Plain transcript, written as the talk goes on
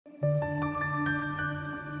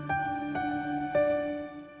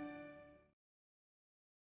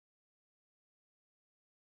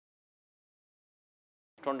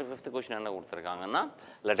25th question என்ன கொடுத்திருக்காங்கன்னா,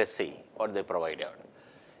 let us see what they provided.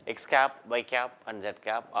 X cap, y cap and z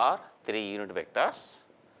cap are 3 unit vectors.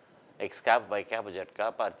 X cap, y cap, z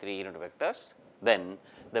cap are 3 unit vectors. Then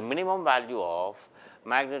the minimum value of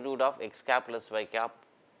magnitude of x cap plus y cap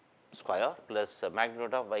square plus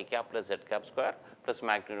magnitude of y cap plus z cap square plus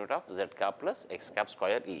magnitude of z cap plus x cap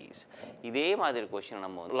square is. இதே மாதிரி question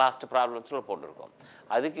நம்ம last ப்ராப்ளம்ஸில் போட்டிருக்கோம்.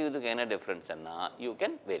 அதுக்கு இதுக்கு என்ன டிஃப்ரென்ஸ்னா you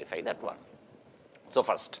can verify that one. So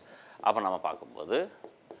first அப்போ நம்ம பார்க்கும்போது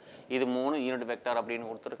இது 3 யூனிட் வெக்டார் அப்படின்னு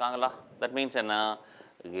கொடுத்துருக்காங்களா, தட் மீன்ஸ் என்ன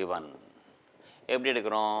given எப்படி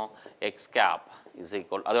எடுக்கிறோம், எக்ஸ் கேப் இஸ்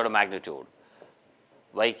ஈக்குவல் அதோட மேக்னிடியூட்,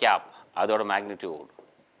 ஒய் கேப் அதோட மேக்னிடியூட்,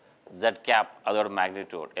 ஜெட் கேப் அதோட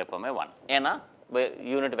மேக்னிடியூட் எப்போவுமே 1. ஏன்னா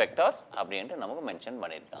யூனிட் வெக்டார்ஸ் அப்படின்ட்டு நமக்கு மென்ஷன்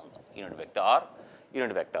பண்ணியிருக்காங்க,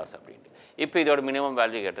 யூனிட் வெக்டார்ஸ் அப்படின்ட்டு. இப்போ இதோட மினிமம்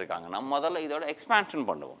வேல்யூ கேட்டிருக்காங்கன்னா முதல்ல இதோட எக்ஸ்பேன்ஷன்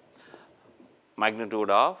பண்ணுவோம்.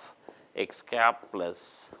 Magnitude of x cap plus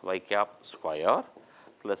y cap square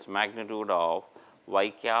plus magnitude of y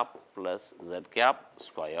cap plus z cap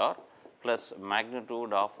square plus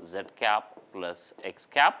magnitude of z cap plus x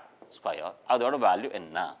cap square அதோட value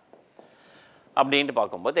என்ன அப்படின்ட்டு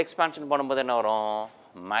பார்க்கும்போது எக்ஸ்பேன்ஷன் பண்ணும்போது என்ன வரும்,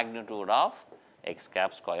 magnitude of x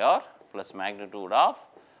cap square plus magnitude of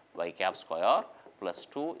y cap square plus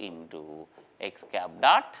 2 into x cap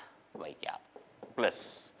dot y cap plus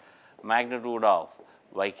magnitude of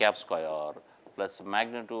y cap square plus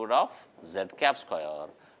magnitude of z cap square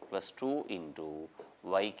plus 2 into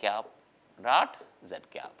y cap dot z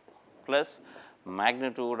cap plus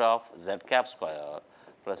magnitude of z cap square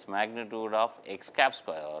plus magnitude of x cap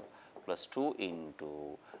square plus 2 into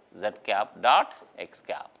z cap dot x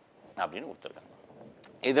cap அப்படின்னு கொடுத்துருக்காங்க.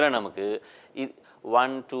 இதில் நமக்கு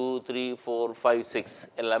 1 2 3 4 5 6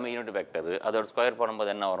 எல்லாமே unit vector, அதோட square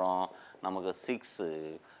பண்ணும்போது என்ன வரும் நமக்கு 6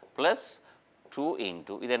 ப்ளஸ் 2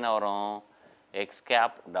 into இது என்ன வரும் x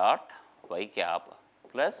cap dot y cap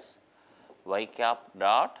plus y cap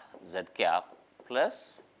dot z cap plus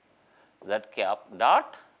z cap dot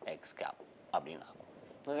x cap அப்படின்னு ஆகும்.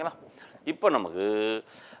 ஓகேங்களா, இப்போ நமக்கு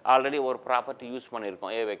ஆல்ரெடி ஒரு ப்ராப்பர்ட்டி யூஸ்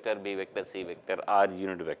பண்ணியிருக்கோம், a vector b vector c vector R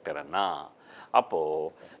unit வெக்டர்னா.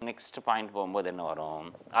 அப்போது நெக்ஸ்ட் பாயிண்ட் போகும்போது என்ன வரும்,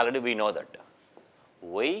 already we know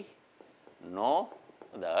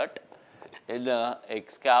that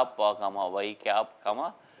x cap, y cap,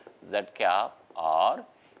 z cap are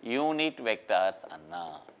unit vectors Anna,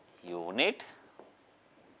 unit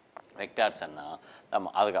vectors அண்ணா.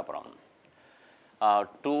 நம்ம அதுக்கப்புறம்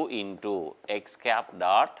 2 into x cap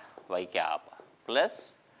dot y cap plus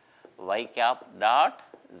y cap dot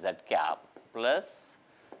z cap plus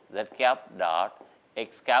z cap dot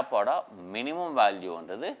x cap ஓட minimum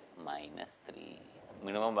வேல்யூன்றது -3,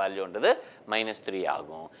 minimum வேல்யூன்றது -3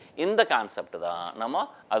 ஆகும். இந்த concept தான் நம்ம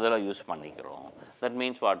அதில் use பண்ணிக்கிறோம். That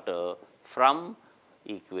means what, from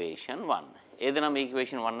equation 1 எது நம்ம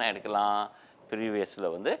ஈக்குவேஷன் 1 எடுக்கலாம்,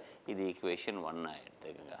 ப்ரீவியஸில் வந்து இது ஈக்குவேஷன் 1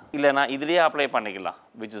 எடுத்துக்கோங்க, இல்லைனா இதுலேயே அப்ளை பண்ணிக்கலாம்,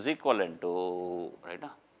 விச் இஸ் ஈக்குவலன் டு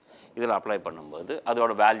ரைட்டா. இதில் அப்ளை பண்ணும்போது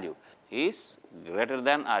அதோட value is greater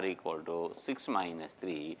than or equal to 6 minus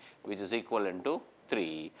 3 which is ஈக்குவலன் to 3.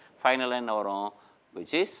 ஃபைனலாக என்ன வரும்,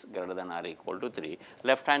 which is greater than or equal to 3.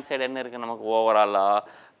 Left hand side என்ன இருக்கு நமக்கு overall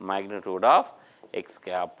magnitude of x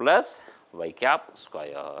cap plus y cap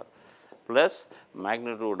square plus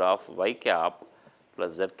magnitude of y cap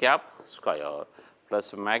plus z cap square plus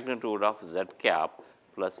magnitude of z cap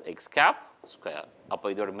plus x cap square. அப்போ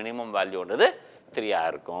இதோட minimum வேல்யூன்றது 3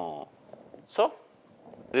 இருக்கும். So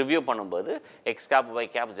review பண்ணும்போது X gap Y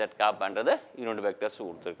gap jet கேப்ன்றது unit vectors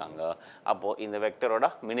கொடுத்துருக்காங்க. அப்போது இந்த வெக்டரோட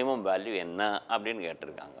minimum value என்ன அப்படின்னு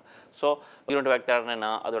கேட்டிருக்காங்க. ஸோ யூனிட் வெக்டர்னு என்ன,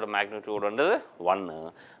 அதோட மேக்னிடியூடுன்றது 1.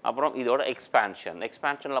 அப்புறம் இதோட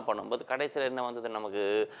எக்ஸ்பேன்ஷனில் பண்ணும்போது கடைசியில் என்ன வந்தது நமக்கு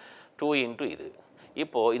 2 into இது.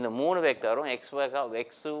 இப்போது இந்த 3 வெக்டரும் எக்ஸ்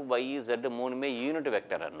ஒய் ஜெட் மூணுமே யூனிட்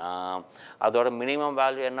வெக்டர்னா அதோட மினிமம்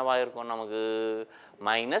வேல்யூ என்னவாக இருக்கும் நமக்கு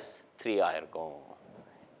 -3 ஆயிருக்கும்.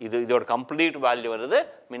 இதோட கம்ப்ளீட் வேல்யூ வருது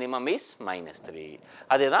மினிமம் இஸ் -3.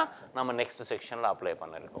 அதே தான் நம்ம நெக்ஸ்ட் செக்ஷனில் அப்ளை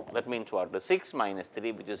பண்ணியிருக்கோம். That means what, 6 minus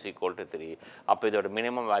 3 which is equal to 3. அப்போ இதோட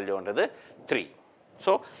மினிமம் வேல்யூன்றது 3.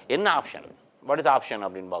 ஸோ என்ன ஆப்ஷன், வாட் இஸ் ஆப்ஷன்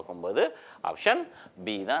அப்படின்னு பார்க்கும்போது ஆப்ஷன்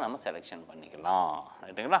பி தான் நம்ம செலெக்ஷன் பண்ணிக்கலாம்,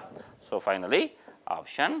 ரைட்டுங்களா. ஸோ ஃபைனலி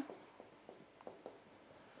ஆப்ஷன்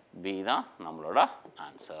பி தான் நம்மளோட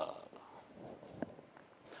ஆன்சர்.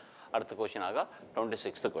 அடுத்த கொஷினாக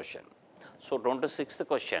 26th question. So 26th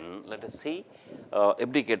question, let us see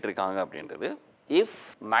எப்படி கேட்டிருக்காங்க அப்படின்றது. If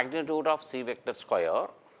magnitude of c vector square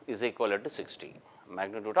is equal to 60,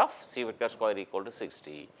 magnitude of c vector square equal to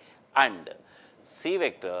 60 and c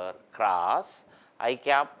vector cross I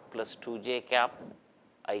cap plus 2j cap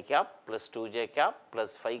I cap plus 2j cap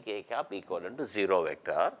plus 5k cap equivalent to 0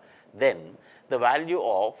 vector, then the value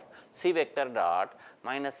of C vector dot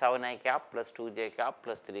minus 7i cap plus 2j cap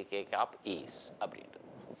plus 3k cap is அப்படின்ட்டு.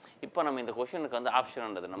 இப்போ நம்ம இந்த கொஷனுக்கு வந்து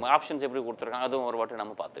ஆப்ஷன்ன்றது நம்ம options எப்படி கொடுத்துருக்காங்க அதுவும் ஒரு வாட்டி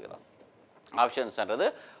நம்ம பார்த்துக்கலாம். ஆப்ஷன்ஸ்ன்றது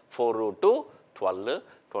 4 root 2, 12,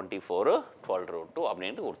 24, 12 root 2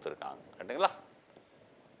 அப்படின்ட்டு கொடுத்துருக்காங்க. ரைட்டுங்களா?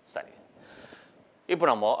 சரி, இப்போ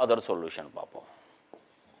நம்ம அதோட சொல்யூஷன் பார்ப்போம்.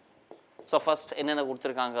 ஸோ ஃபஸ்ட் என்னென்ன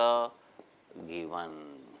கொடுத்துருக்காங்க,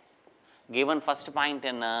 கிவன் ஃபஸ்ட் பாயிண்ட்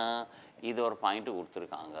என்ன, இது ஒரு பாயிண்ட்டு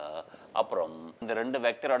கொடுத்துருக்காங்க. அப்புறம் இந்த ரெண்டு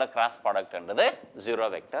வெக்டரோட கிராஸ் ப்ராடக்ட்ன்றது 0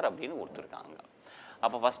 வெக்டர் அப்படின்னு கொடுத்துருக்காங்க.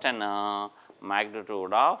 அப்போ ஃபஸ்ட் என்ன,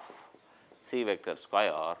 magnitude of C vector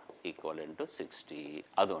square equivalent to 60,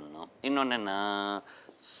 அது ஒன்று. இன்னொன்று என்ன,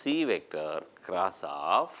 C vector cross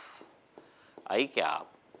of I cap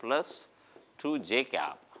plus 2j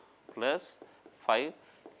cap plus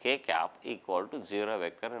 5k gap equal to 0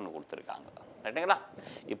 வெக்டர்னு கொடுத்துருக்காங்க. ரைட்டுங்களா?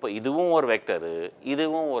 இப்போ இதுவும் ஒரு வெக்டரு,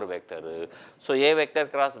 இதுவும் ஒரு vector. So A vector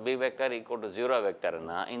cross B vector equal to 0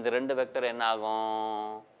 வெக்டர்னா இந்த ரெண்டு வெக்டர் என்ன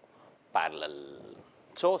ஆகும், parallel.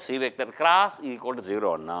 So C vector cross equal to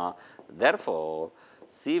 0னா therefore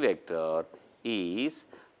C vector is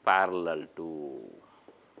parallel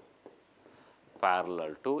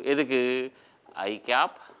to எதுக்கு, I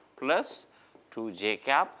cap plus 2j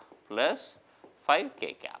cap plus 5k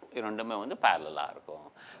gap, இது ரெண்டுமே வந்து பேரலாக இருக்கும்.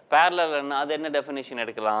 பேரலல்னா அது என்ன டெஃபினிஷன்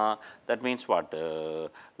எடுக்கலாம், that means what,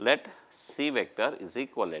 let see vector is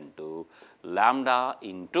equivalent to lambda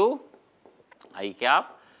into I cap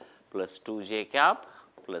plus 2j cap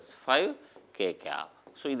plus 5k gap.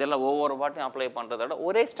 So இதெல்லாம் ஒவ்வொரு வாட்டியும் அப்ளை பண்ணுறத விட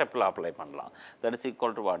ஒரே ஸ்டெப்பில் அப்ளை பண்ணலாம். That is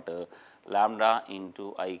equal to what, lambda into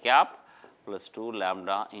I cap plus 2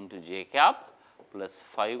 lambda into j cap plus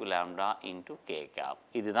 5 lambda into K gap.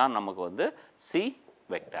 இதுதான் நமக்கு வந்து சி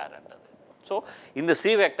வெக்டார்ன்றது. ஸோ இந்த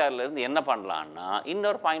சி வெக்டார்லேருந்து என்ன பண்ணலான்னா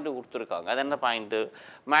இன்னொரு பாயிண்ட்டு கொடுத்துருக்காங்க. அது என்ன point,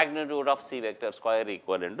 magnitude of C vector square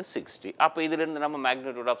equal to 60. அப்போ இதுலேருந்து நம்ம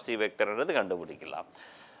மேக்னிடியூட் ஆஃப் சி வெக்டர்ன்றது கண்டுபிடிக்கலாம்.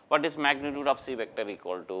 What is magnitude of C vector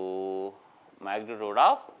equal to magnitude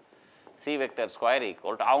of C vector square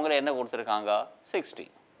equal to அவங்களே என்ன கொடுத்துருக்காங்க 60.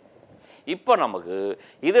 இப்போ நமக்கு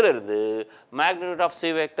இதிலிருந்து மேக்னிடியூட் ஆஃப் சி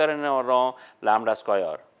வெக்டர் என்ன வரும், lambda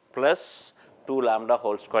square plus 2 lambda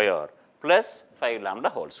whole square plus 5 lambda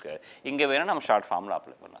whole square. இங்கே வேணும் நம்ம ஷார்ட் ஃபார்மில்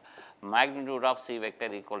அப்ளை பண்ணலாம். Magnitude of C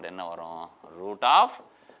vector equal என்ன வரும், root of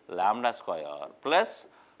lambda square plus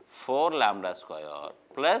 4 lambda square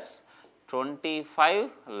plus 25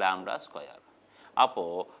 lambda square.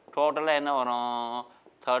 அப்போது டோட்டலாக என்ன வரும்,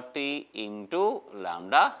 30 into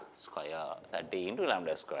lambda square, 30 into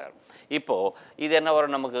lambda square. இப்போது இது என்ன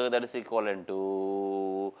வரும் நமக்கு, that is equivalent to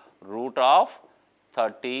root of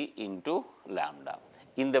 30 into lambda.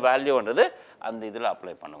 இந்த வேல்யூன்றது அந்த இதில்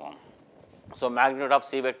அப்ளை பண்ணுவோம். So magnitude of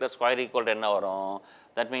C vector square equal என்ன வரும்,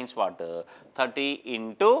 that means what, 30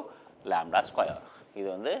 into lambda square. இது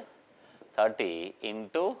வந்து 30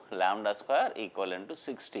 into lambda square equivalent to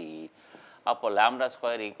 60. அப்போ lambda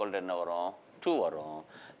square equal என்ன வரும், 2 வரும்.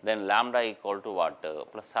 Then lambda equal to what,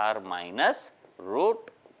 plus or minus root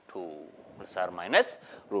 2, plus or minus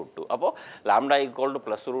root 2. அப்போ lambda equal to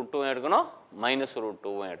plus root 2 எடுக்கணும், minus root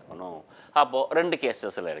 2 எடுக்கணும். அப்போ ரெண்டு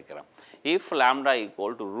கேசஸில் எடுக்கிறோம். if lambda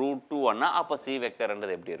equal to root 2 அண்ணா அப்போ சி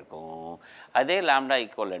வெக்டர்ன்றது எப்படி இருக்கும், அதே lambda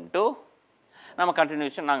equivalent to நம்ம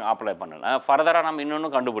கண்டினியூஷன் நாங்கள் அப்ளை பண்ணலாம். ஃபர்தராக நம்ம இன்னொன்று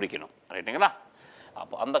கண்டுபிடிக்கணும். ரைட்டுங்களா?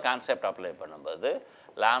 அப்போ அந்த கான்செப்ட் அப்ளை பண்ணும்போது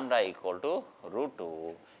லாம்டா ஈக்குவல் டு ரூட் 2,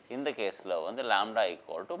 இந்த கேஸில் வந்து lambda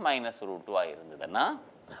equal to minus root 2 இருந்ததுன்னா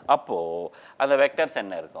அப்போது அந்த வெக்டர்ஸ்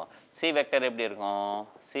என்ன இருக்கும், சி வெக்டர் எப்படி இருக்கும்,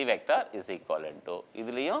 C vector is equivalent to,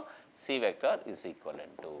 இதுலேயும் C vector is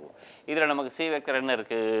equivalent to, இதில் நமக்கு சி வெக்டர் என்ன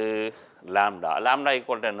இருக்குது, லாம்டா, லாம்டா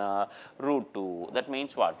ஈக்குவல் டு என்ன, ரூட் 2, தட்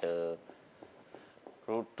மீன்ஸ் வாட்டு,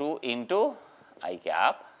 ரூட் 2 இன்ட்டு ஐ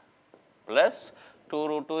கேப் ப்ளஸ் 2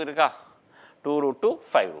 root 2 இருக்கா, 2 root 2,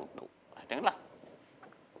 5 root 2. ரைட்டுங்களா,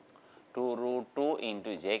 2 root 2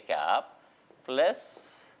 into j cap plus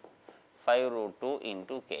 5 root 2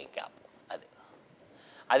 into k cap.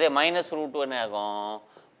 அதே minus root 2 என்ன ஆகும்,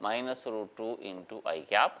 minus root 2 into I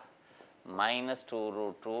cap minus 2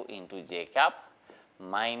 root 2 into j cap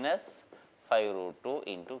minus 5 root 2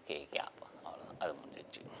 into k cap. அவ்வளோதான், அது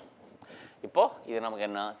முடிஞ்சிச்சு. இப்போது இது நமக்கு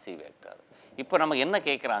என்ன, சி வெக்டர். இப்போ நமக்கு என்ன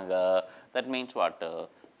கேட்குறாங்க, that means what,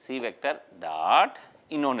 C vector dot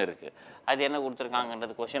இன்னொன்று இருக்குது, அது என்ன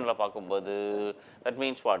கொடுத்துருக்காங்கன்றது கொஷனில் பார்க்கும்போது தட்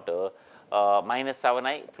மீன்ஸ் வாட்டு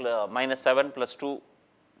 -7i -7 + 2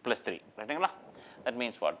 + 3. ரைட்டுங்களா, தட்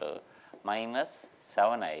மீன்ஸ் வாட்டு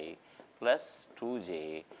 -7i + 2j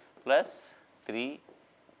 +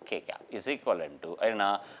 3k cap is equivalent to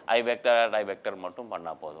I vector at I vector மட்டும்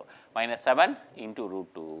பண்ணா போதும் minus 7 into root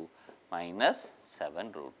 2 minus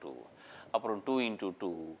 7 root 2 அப்புறம் 2 into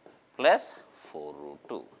 2 plus 4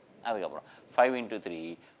 root 2 அதுக்கப்புறம் 5 into 3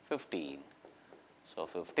 15 so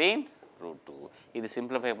 15 root 2 இது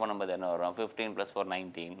simplify பண்ணும்போது என்ன வரும் 15 plus 4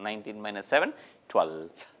 19 19 minus 7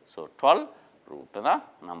 12 so 12 root தான்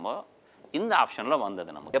நம்ம இந்த ஆப்ஷன்ல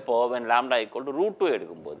வந்தது நமக்கு எப்போ when lambda equal to root 2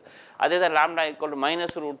 எடுக்கும்போது அதே தான் lambda equal to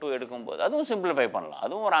minus root 2 எடுக்கும்போது அதுவும் சிம்பிளிஃபை பண்ணலாம்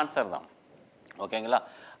அதுவும் ஒரு ஆன்சர் தான் ஓகேங்களா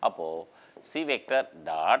அப்போ c vector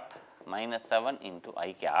dot minus 7 into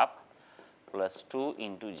I cap plus 2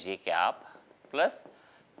 into j cap plus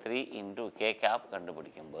 3 into k cap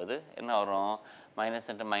கண்டுபிடிக்கும்போது என்ன வரும் minus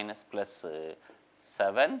into minus plus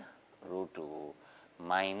 7 root 2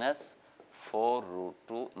 minus 4 root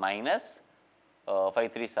 2 minus 5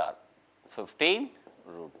 3s are 15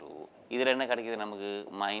 root 2 இதில் என்ன கிடைக்குது நமக்கு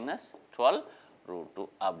minus 12 root 2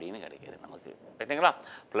 அப்படின்னு கிடைக்குது நமக்கு ரைட்டுங்களா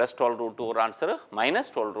ப்ளஸ் 12 root 2 ஒரு ஆன்சர் மைனஸ்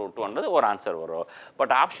 12 root 2ன்றது ஒரு ஆன்சர் வரும்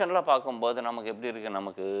பட் ஆப்ஷனில் பார்க்கும்போது நமக்கு எப்படி இருக்குது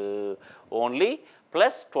நமக்கு ஓன்லி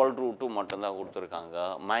ப்ளஸ் 12 root 2 மட்டும்தான் கொடுத்துருக்காங்க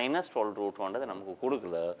மைனஸ் 12 root 2ன்றது நமக்கு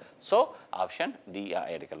கொடுக்கல ஸோ ஆப்ஷன் டி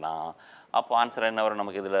எடுக்கலாம் அப்போ ஆன்சர் என்ன வரும்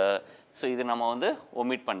நமக்கு இதில் ஸோ இது நம்ம வந்து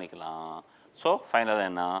ஒமிட் பண்ணிக்கலாம் ஸோ ஃபைனல்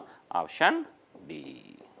என்ன ஆப்ஷன் டி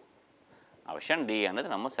ஆப்ஷன் டி ஆனது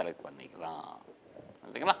நம்ம செலக்ட் பண்ணிக்கலாம்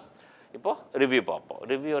ஓகேங்களா இப்போ ரிவ்யூ பார்ப்போம்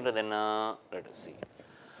ரிவ்யூன்றது என்ன let us see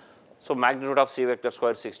so magnitude of c vector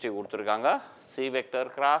square 60 கொடுத்துருக்காங்க c vector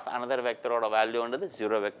cross another vectorோட வேல்யூன்றது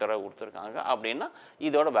 0 வெக்டராக கொடுத்துருக்காங்க அப்படின்னா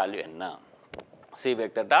இதோட வேல்யூ என்ன c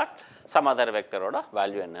vector dot some other vectorோட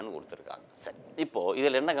value என்னன்னு கொடுத்துருக்காங்க சரி இப்போ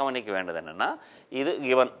இதில் என்ன கவனிக்க வேண்டியது என்னென்னா இது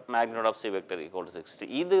given magnitude of c vector equal to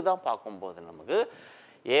 60 இதுதான் பார்க்கும்போது நமக்கு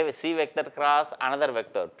c vector cross another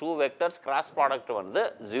vector two vectors cross product வந்து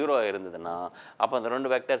 0 இருந்ததுன்னா அப்போ அந்த ரெண்டு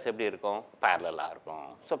வெக்டர்ஸ் எப்படி இருக்கும் parallel-ஆ இருக்கும்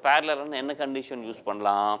ஸோ parallel என்ன கண்டிஷன் யூஸ்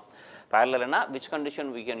பண்ணலாம் parallel-னா which condition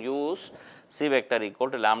we can use c vector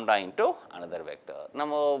equal to lambda into another vector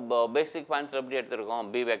நம்ம பேசிக் பாயிண்ட்ஸ் எப்படி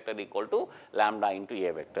எடுத்துருக்கோம் b vector equal to lambda into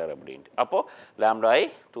a vector அப்படின்ட்டு அப்போ lambda I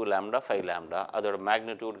 2 lambda 5 lambda அதோட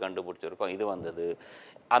மேக்னிடியூட் கண்டுபிடிச்சிருக்கோம் இது வந்தது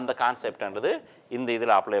அந்த கான்செப்ட்ன்றது இந்த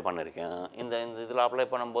இதில் அப்ளை பண்ணியிருக்கேன் இந்த இதில் அப்ளை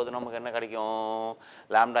பண்ணும்போது நமக்கு என்ன கிடைக்கும்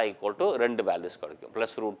லாம்டா ஈக்குவல் டு ரெண்டு வேல்யூஸ் கிடைக்கும்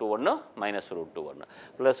ப்ளஸ் ரூட் 2 ஒன்று மைனஸ் ரூட் 2 ஒன்று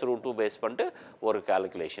ப்ளஸ் ரூட் 2 பேஸ் பண்ணிட்டு ஒரு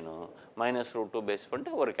கால்குலேஷனு மைனஸ் ரூட் 2 பேஸ்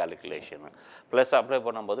பண்ணிட்டு ஒரு கால்குலேஷனு ப்ளஸ் அப்ளை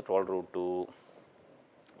பண்ணும்போது 12 ரூட் 2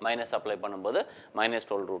 மைனஸ் அப்ளை பண்ணும்போது மைனஸ்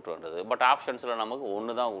 12 ரூட் 2 பட் ஆப்ஷன்ஸில் நமக்கு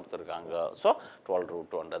ஒன்று தான் கொடுத்துருக்காங்க ஸோ 12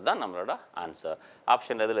 ரூட் 2 தான் நம்மளோட ஆன்சர்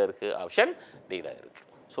ஆப்ஷன் எதில் இருக்குது ஆப்ஷன் டியில் இருக்குது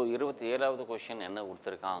ஸோ 27வது கொஷின் என்ன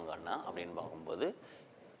கொடுத்துருக்காங்கன்னா அப்படின்னு பார்க்கும்போது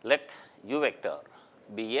let u vector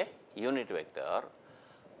be a unit vector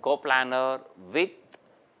coplanar with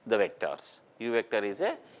the vectors u vector is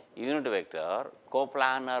a unit vector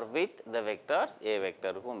coplanar with the vectors a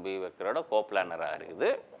vectorக்கும் b vectorோட coplanar-ஆக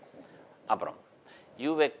இருக்குது அப்புறம்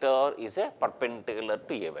u vector is a perpendicular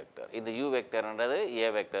to a vector இந்த u vectorன்றது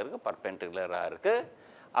a vectorக்கு perpendicular-ஆக இருக்குது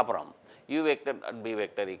அப்புறம் u vector at b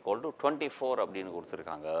vector equal to 24 அப்படின்னு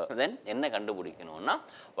கொடுத்துருக்காங்க தென் என்ன கண்டுபிடிக்கணும்னா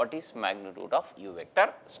what is magnitude of u vector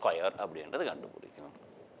square அப்படின்றது கண்டுபிடிக்கணும்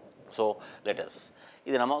ஸோ லெட்டஸ்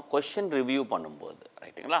இது நம்ம கொஷின் ரிவ்யூ பண்ணும்போது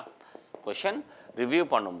ரைட்டுங்களா கொஷின் ரிவ்யூ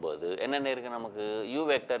பண்ணும்போது என்னென்ன இருக்குது நமக்கு u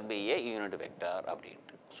vector be a unit vector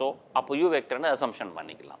அப்படின்ட்டு ஸோ அப்போ u vectorன்னு அசம்ஷன்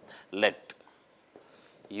பண்ணிக்கலாம் let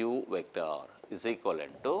u vector is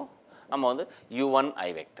equivalent to நம்ம வந்து u1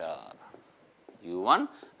 I vector u1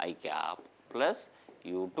 I cap plus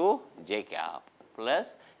u2 j cap plus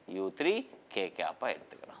u3 k cap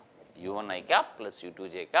எடுத்துக்கலாம் u1 I cap plus u2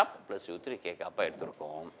 j cap plus u3 k cap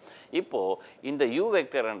எடுத்துருக்கோம் இப்போ இந்த u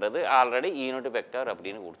வெக்டர்ன்றது already unit vector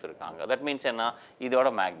அப்படின்னு கொடுத்துருக்காங்க that means என்ன இதோட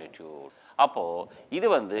magnitude அப்போ இது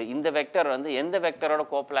வந்து இந்த வெக்டர் வந்து எந்த வெக்டரோட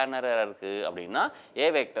கோப்ளானராக இருக்குது அப்படின்னா ஏ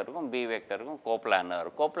வெக்டருக்கும் பி வெக்டருக்கும்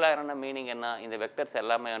கோப்ளானர் மீனிங் என்ன இந்த வெக்டர்ஸ்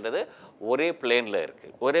எல்லாமேன்றது ஒரே பிளேனில்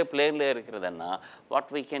இருக்குது ஒரே பிளேனில் இருக்கிறதுன்னா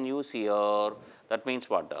what we can use here that means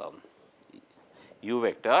what u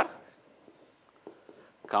vector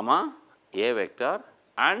comma a vector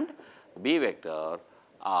and b vector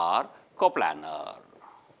are coplanar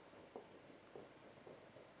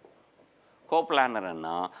coplanar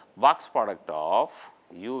enna box product of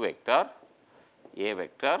u vector a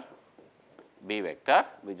vector b vector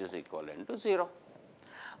which is equivalent to 0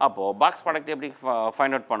 அப்போ box product எப்படி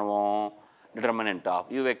find out பண்ணுவோம் determinant of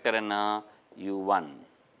u vector enna u1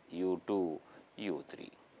 u2 u3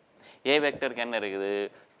 a vector க்கு என்ன இருக்குது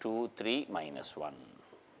 2 3 minus 1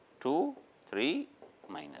 2 3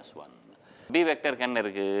 minus 1 b vector க்கு என்ன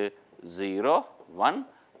இருக்கு 0 1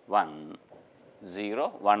 1 0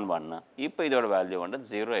 1 1 இப்போ இதோட வேல்யூ வந்து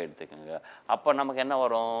 0 எடுத்துக்கோங்க அப்போ நமக்கு என்ன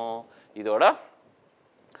வரும் இதோட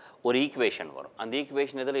ஒரு ஈக்குவேஷன் வரும் அந்த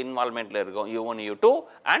ஈக்குவேஷன் இதில் இன்வால்மெண்ட்டில் இருக்கும் u1 u2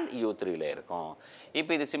 அண்ட் u3ல இருக்கும்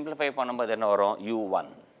இப்போ இது சிம்பிளிஃபை பண்ணும்போது என்ன வரும் u1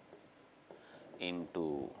 into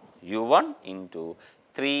u1 into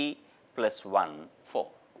 3 plus 1 4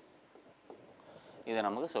 இது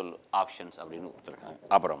நமக்கு ஆப்ஷன்ஸ் அப்படின்னு கொடுத்துருக்காங்க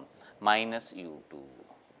அப்புறம் minus u2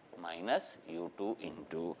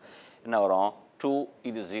 into என்ன வரும் 2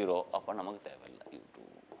 இது 0 அப்போ நமக்கு தேவையில்லை u2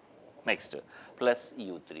 next plus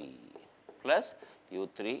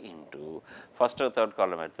u3 into first or third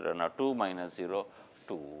column எடுத்துட்டோம்னா 2 minus 0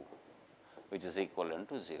 2 which is equivalent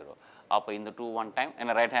to 0 அப்போ இந்த 2 1 time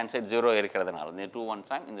and right hand side 0 இருக்கிறதுனால இந்த 2 1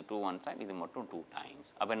 time இந்த 2 1 time இது மட்டும் 2 times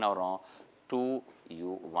அப்போ என்ன வரும்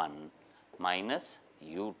 2u1 minus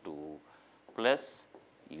u2 plus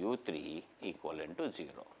u3 equivalent to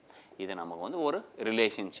 0 இது நமக்கு வந்து ஒரு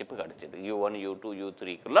ரிலேஷன்ஷிப் கிடைச்சது u1 u2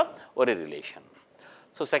 u3க்குள்ள ஒரு ரிலேஷன்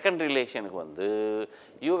ஸோ செகண்ட் ரிலேஷனுக்கு வந்து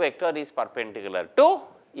u vector is perpendicular to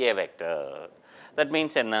a vector that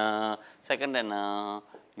means என்ன செகண்ட் என்ன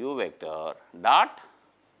u vector dot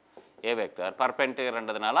a vector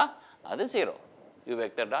perpendicularன்றதுனால அது 0 u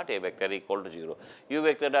vector dot a vector equal to 0 u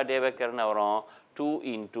vector dot a vector என்ன வரும் 2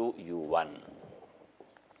 into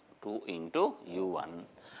u1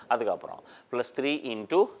 அதுக்கப்புறம் plus 3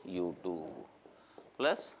 into u2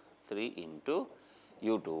 plus 3 into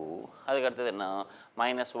u2 அதுக்கு அடுத்தது என்ன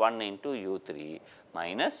minus 1 into u3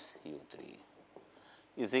 minus u3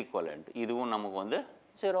 is equivalent இதுவும் நமக்கு வந்து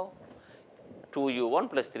 0 2u1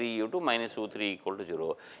 plus 3u2 minus u3 equal to 0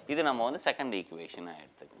 இது நம்ம வந்து செகண்ட் ஈக்குவேஷனை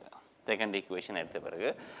எடுத்துக்கோங்க செகண்ட் ஈக்குவேஷன் எடுத்த பிறகு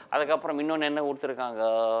அதுக்கப்புறம் இன்னொன்று என்ன கொடுத்துருக்காங்க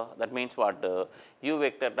that means what u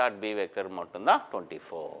vector dot b vector மட்டும்தான்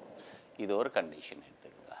 24 இது ஒரு கண்டிஷன்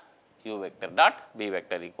எடுத்துக்கோங்க u vector dot b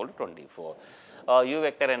vector equal to 24 u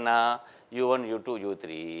vector என்ன u1 u2 u3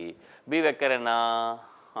 b vector என்ன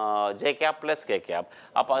j cap plus k cap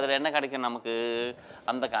அப்போ அதில் என்ன கிடைக்கும் நமக்கு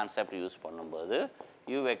அந்த கான்செப்ட் யூஸ் பண்ணும்போது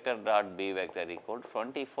u vector dot b vector equal to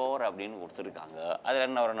 24 அப்படின்னு கொடுத்துருக்காங்க அதில்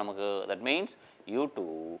என்ன வரும் நமக்கு that means u2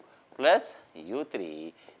 plus u3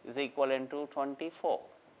 is equivalent to 24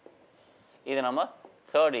 இது நம்ம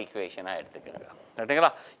தேர்ட் ஈக்குவேஷனாக எடுத்துக்கோங்க ரைட்டுங்களா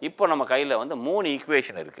இப்போ நம்ம கையில் வந்து 3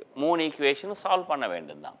 ஈக்குவேஷன் இருக்குது 3 ஈக்குவேஷன் சால்வ் பண்ண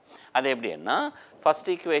வேண்டும் தான் அது எப்படின்னா ஃபஸ்ட்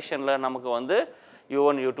ஈக்குவேஷனில் நமக்கு வந்து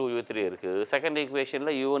u1 u2 u3 இருக்குது செகண்ட்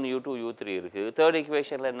ஈக்குவேஷனில் u1 u2 u3 இருக்குது தேர்ட்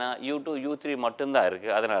ஈக்குவேஷனில் என்ன u2 u3 மட்டும்தான்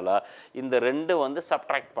இருக்குது அதனால் இந்த ரெண்டு வந்து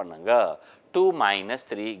சப்ட்ராக்ட் பண்ணுங்க 2 minus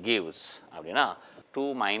 3 gives அப்படின்னா 2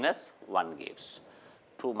 minus 1 gives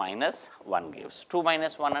 2 minus 1 gives 2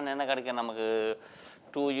 minus 1 என்ன கிடைக்கும் நமக்கு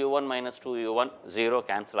 2u1 minus 2u1 0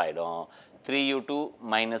 cancel ஆகிடும் 3u2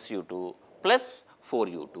 minus u2 plus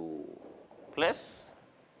 4u2 plus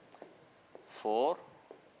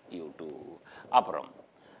 4u2 அப்புறம்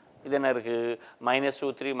இது என்ன இருக்குது minus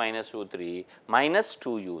u3 minus u3 minus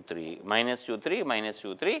 2u3 minus u3 minus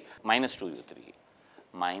u3 minus 2u3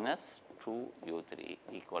 minus 2u3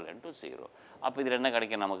 equivalent to 0 அப்போ இதில் என்ன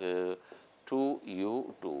கிடைக்கும் நமக்கு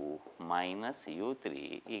 2u2 minus u3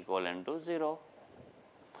 equivalent to 0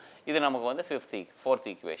 இது நமக்கு வந்து ஃபோர்த்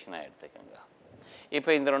ஈக்குவேஷனாக எடுத்துக்கோங்க இப்போ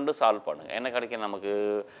இந்த ரெண்டும் சால்வ் பண்ணுங்கள் என்ன கிடைக்கும் நமக்கு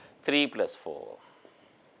 3 plus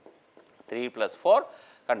 4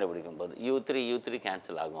 கண்டுபிடிக்கும் போது u3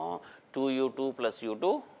 கேன்சல் ஆகும் 2u2 plus u2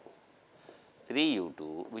 3u2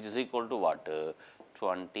 which is equal to what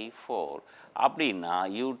 24 அப்படின்னா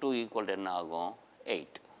u2 equal to என்ன ஆகும்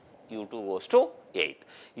 8 u2 goes to 8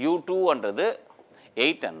 u2ன்றது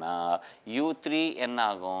 8 Anna u3 என்ன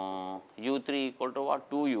ஆகும் u3 equal to what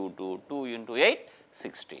 2u2 2 into 8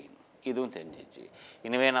 16 இதுவும் தெரிஞ்சிச்சு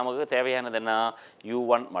இனிமே நமக்கு தேவையானது என்ன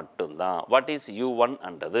u1 மட்டும்தான் வாட் இஸ் u1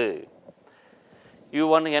 அன்றது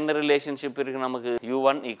u1 என்ன ரிலேஷன்ஷிப் இருக்குது நமக்கு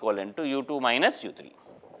u1 equivalent to u2 minus u3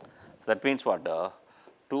 so that means what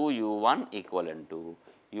 2u1 equivalent to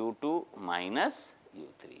u2 minus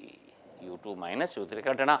u3 u2 minus u3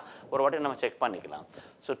 கரெக்டானா ஒரு வாட்டி நம்ம செக் பண்ணிக்கலாம்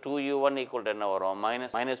ஸோ 2u1 equal to என்ன வரும்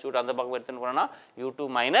minus u2 அந்த பக்கம் எடுத்துன்னு போனோம்னா u2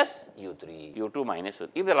 minus u3 minus u3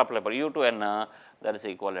 இதில் அப்ளை பண்ணி u2 என்ன that is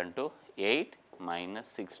equivalent to 8 minus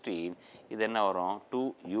 16 இது என்ன வரும்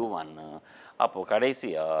 2u1 அப்போது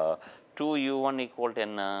கடைசியாக 2u1 equal to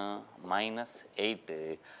என்ன minus 8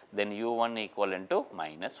 then u1 equivalent to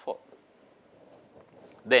minus 4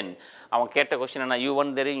 then அவன் கேட்ட கொஸ்டின் என்ன u1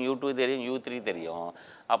 தெரியும் u2 தெரியும் u3 தெரியும்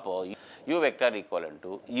அப்போது u vector equivalent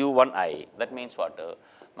to u1i that means what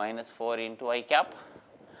minus 4 into I cap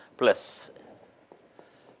plus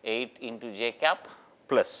 8 into j cap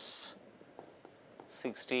plus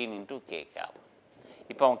 16 into k cap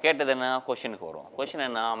இப்போ அவன் கேட்டது என்ன கொஸ்டினுக்கு வரும் கொஸ்டின்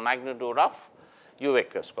என்ன magnitude of u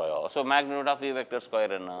vector square so magnitude of u vector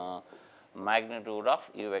square என்ன magnitude of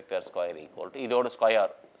u vector square equal to இதோட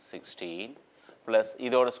square 16 plus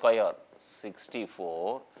இதோட ஸ்கொயர்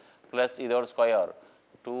 64 plus இதோட ஸ்கொயர்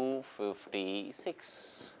 256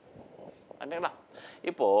 அண்டங்களா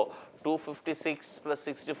இப்போ 256 plus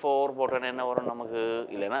 64 போட்டா என்ன வரும் நமக்கு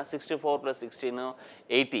இல்லனா 64 plus 16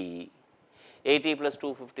 80 80 plus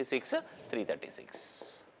 256 336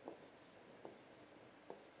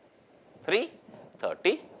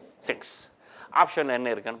 336 ஆப்ஷன் என்ன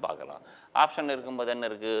இருக்குன்னு பார்க்கலாம் ஆப்ஷன் இருக்கும்போது என்ன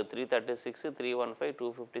இருக்கு 336 315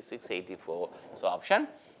 256 84 so ஆப்ஷன்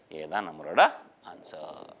A தான் நம்மளோட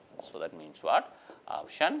answer so that means what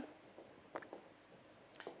option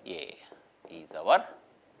A is our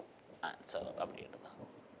answer அப்படின்றது தான்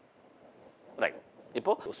ரைட்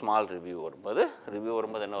இப்போ ஸ்மால் ரிவ்யூ வரும்போது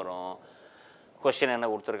என்ன வரும் क्वेश्चन என்ன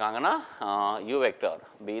கொடுத்திருக்காங்கன்னா u vector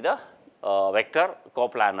be the vector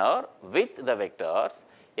coplanar with the vectors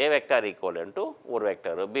a vector equivalent to ஒரு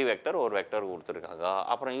vector b vector ஒரு vector கொடுத்திருக்காங்க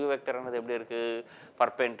அப்புறம் u vector என்னது எப்படி இருக்கு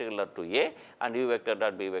perpendicular to a and u vector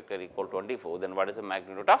dot b vector equal 24 then what is the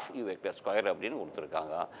magnitude of u vector square அப்படினு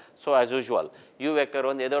கொடுத்திருக்காங்க so as usual u vector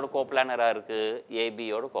வந்து எதோட கோப்ளானரா இருக்கு ab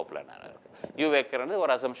யோட கோப்ளானரா இருக்கு u vector வந்து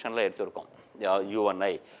ஒரு அசம்ப்ஷன்ல எடுத்துறோம்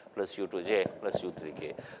u1i plus u2j plus u3k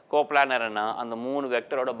coplanar என்ன அந்த மூணு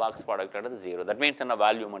வெக்டரோட பாக்ஸ் ப்ராடக்ட் எடுத்து 0 that means என்ன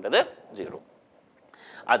வேல்யூ பண்றது 0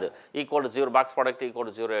 அது equal to 0 box product equal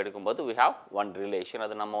to 0 எடுக்கும்போது we have one relation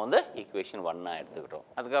அது நம்ம வந்து equation 1 ஆ எடுத்துக்கிட்டோம்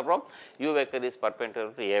அதுக்கு அப்புறம் u vector is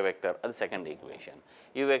perpendicular to a vector அது second equation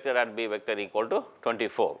u vector at b vector equal to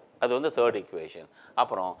 24 அது வந்து third equation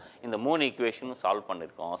அப்புறம் இந்த மூணு equation சால்வ்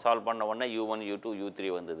பண்ணிருக்கோம் சால்வ் பண்ண உடனே u1 u2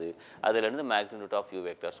 u3 வந்தது அதில இருந்து magnitude of u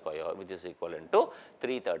vector square which is equivalent to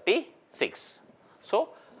 336 so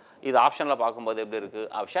இது ஆப்ஷன்ல பாக்கும்போது எப்படி இருக்கு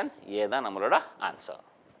ஆப்ஷன் A தான் நம்மளோட ஆன்சர்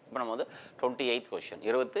இப்போ நம்ம வந்து 28th question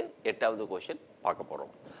 28வது question பார்க்க போறோம்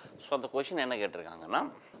ஸோ அந்த கொஸ்டின் என்ன கேட்டிருக்காங்கன்னா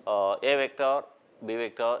a vector b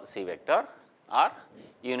vector c vector are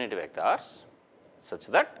unit vectors such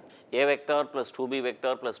that a vector plus 2b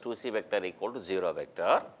vector plus 2c vector equal to 0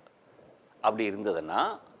 vector அப்படி இருந்ததுன்னா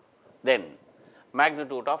then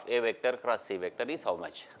magnitude of a vector cross c vector is how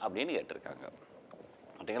much அப்படின்னு கேட்டிருக்காங்க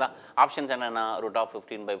ஓகேங்களா options என்னன்னா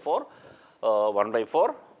 √15/4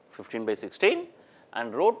 1/4 15/16 and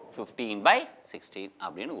root 15/16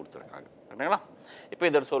 அப்படின்னு கொடுத்திருக்காங்க சரிங்களா இப்போ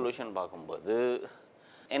இதோட சொல்யூஷன் பாக்கும்போது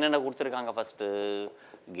என்னென்ன கொடுத்திருக்காங்க ஃபர்ஸ்ட்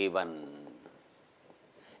given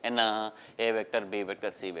என்ன a vector b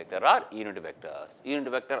vector c vector are unit vectors unit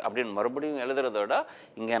vector அப்படிን மறுபடியும் எழுதுறதோட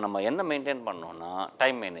இங்க நம்ம என்ன மெயின்टेन பண்ணனும்னா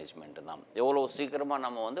டைம் மேனேஜ்மென்ட் தான் எவ்வளவு சீக்கிரமா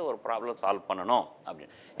நம்ம வந்து ஒரு ப்ராப்ளம் சால்வ் பண்ணனும் அப்படி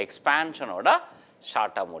எக்ஸ்பான்ஷனோட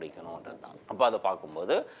ஷார்ட்டா முடிக்கணும்ன்றது தான் அப்ப அத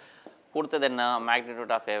பாக்கும்போது கொடுத்தது என்ன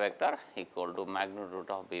magnitude of a vector equal to magnitude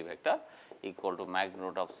of b vector equal to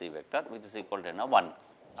magnitude of c vector which is equal to என்ன 1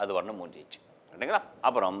 அது 1 முடிஞ்சிச்சு சரிங்களா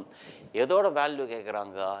அப்புறம் எதோட வேல்யூ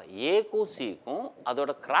கேக்குறாங்க a க்கும் c க்கும்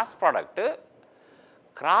அதோட கிராஸ்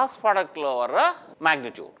ப்ராடக்ட்ல வர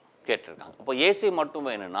magnitude கேட்டிருக்காங்க அப்ப ac மட்டும்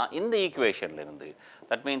வேணும்னா இந்த ஈக்குவேஷன்ல இருந்து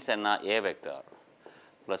that means என்ன a vector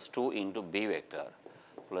plus 2 into b vector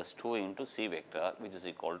plus 2 into c vector which is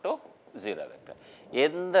equal to 0 vector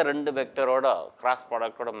எந்த ரெண்டு வெக்டரோட கிராஸ்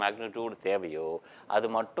ப்ராடக்ட்டோட magnitude தேவையோ அது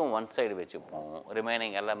மட்டும் ஒன் சைடு வெச்சுப்போம்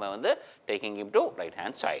ரிமைனிங் எல்லாமே வந்து taking it to right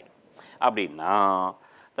hand side அப்படினா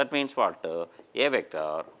that means what a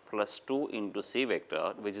vector plus 2 into c vector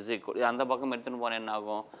which is equal அந்த பக்கம் எடுத்துட்டு போனா என்ன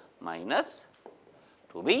ஆகும் minus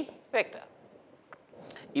 2b vector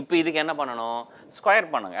இப்போ இதுக்கு என்ன பண்ணனும்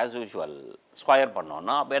ஸ்கொயர் பண்ணுங்க as usual ஸ்கொயர்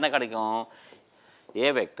பண்ணனும்னா அப்ப என்ன கிடைக்கும் a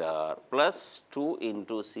vector plus 2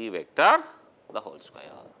 into c vector the whole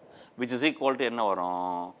square which is equal to என்ன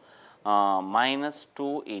வரும் minus 2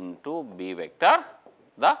 into b vector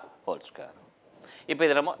the whole square இப்போ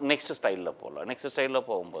இத நம்ம நெக்ஸ்ட் ஸ்டைல்ல போலாம் நெக்ஸ்ட் ஸ்டைல்ல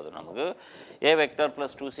போயும்போது நமக்கு a vector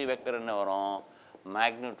plus 2c vector என்ன வரும்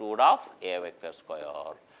magnitude of a vector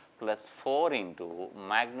square plus 4 into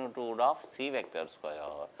magnitude of c vector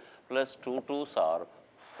square plus 2 2s are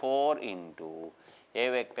 4 into a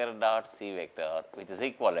vector dot c vector which is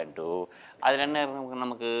equivalent to அதுல என்ன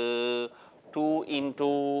நமக்கு 2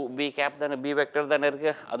 into b cap தான b vector தான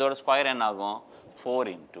இருக்கு அதோட square என்ன ஆகும்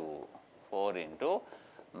 4 into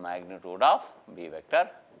magnitude of b vector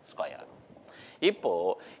square இப்போ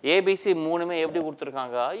abc மூணுமே எப்படி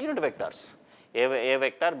கொடுத்திருக்காங்க unit vectors a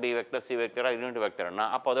vector b vector c vector unit வெக்டர்னா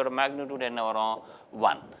அப்ப அதோட magnitude என்ன வரும்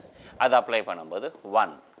 1 அத அப்ளை பண்ணும்போது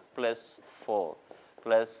 1 plus 4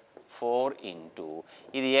 plus 4 into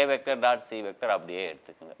இது a vector dot c vector அப்படியே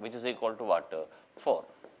எடுத்துக்கங்க which is equal to what 4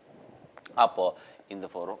 அப்போ இந்த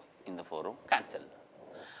 4 cancel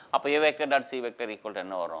அப்போ a vector dot c vector equal to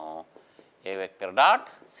என்ன வரும் a vector dot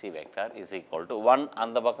c vector is equal to 1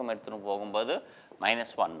 அந்த பக்கம் எடுத்துட்டு போகும்போது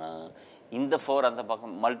 -1 இந்த 4 அந்த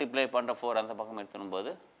பக்கம் மல்டிப்ளை பண்ணுற 4 அந்த பக்கம் எடுத்துடும்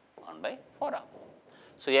போது 1/4 ஆகும்.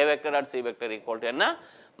 So A vector dot C vector equal to என்ன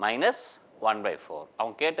மைனஸ் 1/4.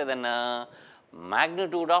 அவங்க கேட்டது என்ன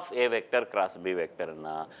magnitude of a vector cross b vector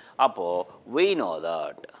னா அப்போது we know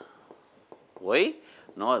that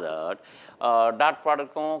dot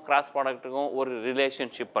ப்ராடக்ட்டுக்கும் cross ப்ராடக்ட்டுக்கும் ஒரு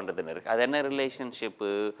ரிலேஷன்ஷிப் பண்ணுறதுன்னு இருக்குது. அது என்ன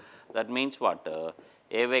relationship? That means what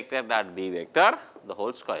a vector dot b vector the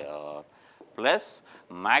whole square plus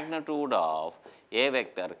magnitude of a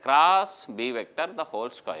vector cross b vector the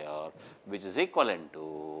whole square which is equivalent to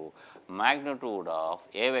magnitude of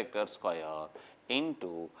a vector square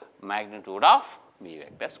into magnitude of b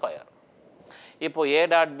vector square. இப்போ a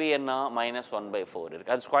dot b என்ன minus 1/4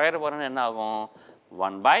 இருக்குது. அது square பண்ணணும் என்ன ஆகும்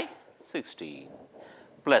 1/16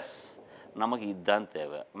 plus நமக்கு இதுதான்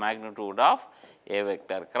தேவை magnitude of a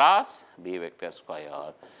vector cross b vector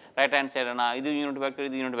square. Right hand side என்ன இது யூனிட் வெக்டர்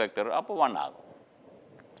இது யூனிட் வெக்டர் அப்போ 1 ஆகும்.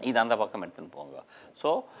 இது அந்த பக்கம் எடுத்துன்னு போங்க. So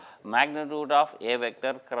magnitude of a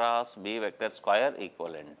vector cross b vector square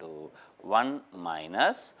equivalent to 1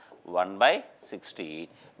 minus 1/16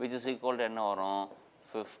 which is equal to என்ன வரும்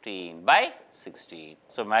 15/16.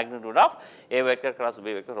 So magnitude of a vector cross b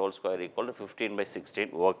vector whole square equal to 15/16.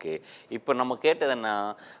 Okay. இப்போ நம்ம கேட்டது என்ன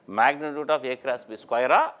magnitude of a cross b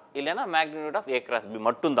square இல்லைன்னா magnitude of a cross b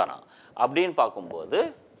மட்டும் தானா அப்படின்னு பார்க்கும்போது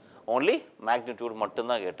only magnitude மட்டும்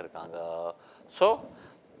தான் கேட்டிருக்காங்க. ஸோ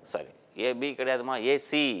சரி ab கிடையாதுமா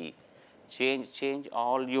ac change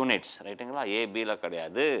all units ரைட்டுங்களா abல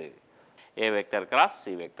கிடையாது a vector cross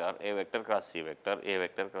c vector a vector cross c vector a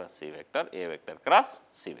vector cross c vector a vector cross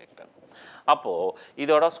c vector. அப்போ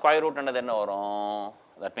இதோட ஸ்கொயர் ரூட் என்ன வரும்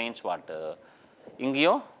that means what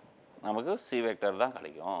இங்கேயும் நமக்கு c vector தான்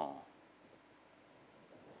கிடைக்கும்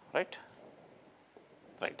ரைட்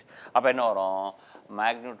அப்போ என்ன வரும்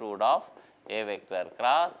magnitude of a vector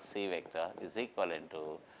cross c vector is equivalent to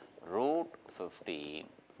root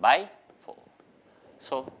 15/4.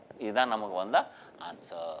 So இதுதான் நமக்கு வந்த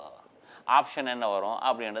ஆன்சர். ஆப்ஷன் என்ன வரும்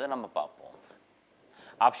அப்படின்றத நம்ம பார்ப்போம்.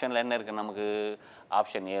 ஆப்ஷனில் என்ன இருக்குது நமக்கு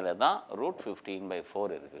ஆப்ஷன் ஏல தான் ரூட்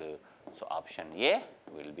 15/4 இருக்குது. So option A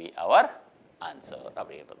will be our answer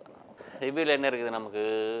அப்படின்றது தான். ரிவ்யூவில் என்ன இருக்குது நமக்கு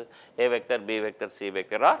ஏ vector B vector C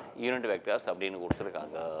vector R unit vectors அப்படின்னு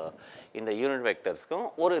கொடுத்துருக்காங்க. இந்த யூனிட் வெக்டர்ஸ்க்கும்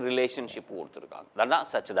ஒரு ரிலேஷன்ஷிப் கொடுத்துருக்காங்க. அதுதான்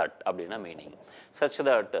சச் தட் அப்படின்னா meaning. Such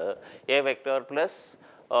that A vector plus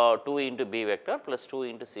 2 into b vector plus 2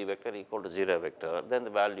 into c vector equal to 0 vector, then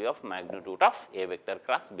the value of magnitude of a vector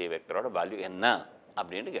cross b vector ஓட value என்ன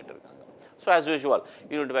அப்படின்ட்டு கேட்டிருக்காங்க. So as usual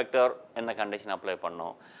unit vector என்ன condition apply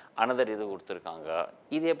பண்ணோம் another இது கொடுத்துருக்காங்க.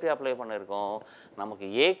 இது எப்படி அப்ளை பண்ணியிருக்கோம் நமக்கு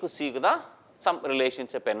ஏக்கு சிக்கு தான் சம்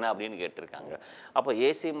ரிலேஷன்ஷிப் என்ன அப்படின்னு கேட்டிருக்காங்க. அப்போ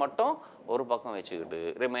ஏசி மட்டும் ஒரு பக்கம் வச்சுக்கிட்டு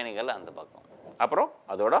ரிமைனிங்கெல்லாம் அந்த பக்கம் அப்புறம்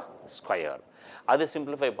அதோட ஸ்கொயர் அது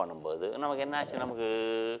சிம்பிளிஃபை பண்ணும்போது நமக்கு என்ன ஆச்சு நமக்கு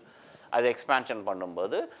அது எக்ஸ்பேன்ஷன்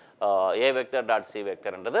பண்ணும்போது ஏ வெக்டர் டாட் சி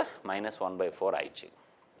வெக்டர்ன்றது -1/4 ஆயிடுச்சு.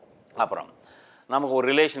 அப்புறம் நமக்கு ஒரு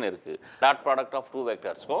ரிலேஷன் இருக்குது dot product of 2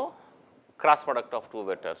 வெக்டர்ஸ்க்கும் cross product of 2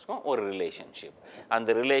 வெக்டர்ஸ்க்கும் ஒரு ரிலேஷன்ஷிப். அந்த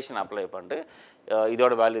ரிலேஷன் அப்ளை பண்ணிட்டு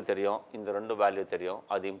இதோட வேல்யூ தெரியும் இந்த ரெண்டு வேல்யூ தெரியும்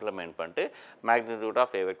அது இம்ப்ளிமெண்ட் பண்ணிட்டு magnitude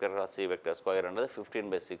of A vector cross C vector ஸ்கொயர்ன்றது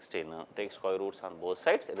 15/16 take square roots on both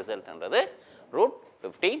sides ரிசல்ட்ன்றது root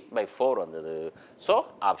 15/4 வந்தது. ஸோ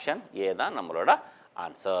ஆப்ஷன் ஏ தான் நம்மளோட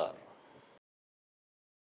ஆன்சர்.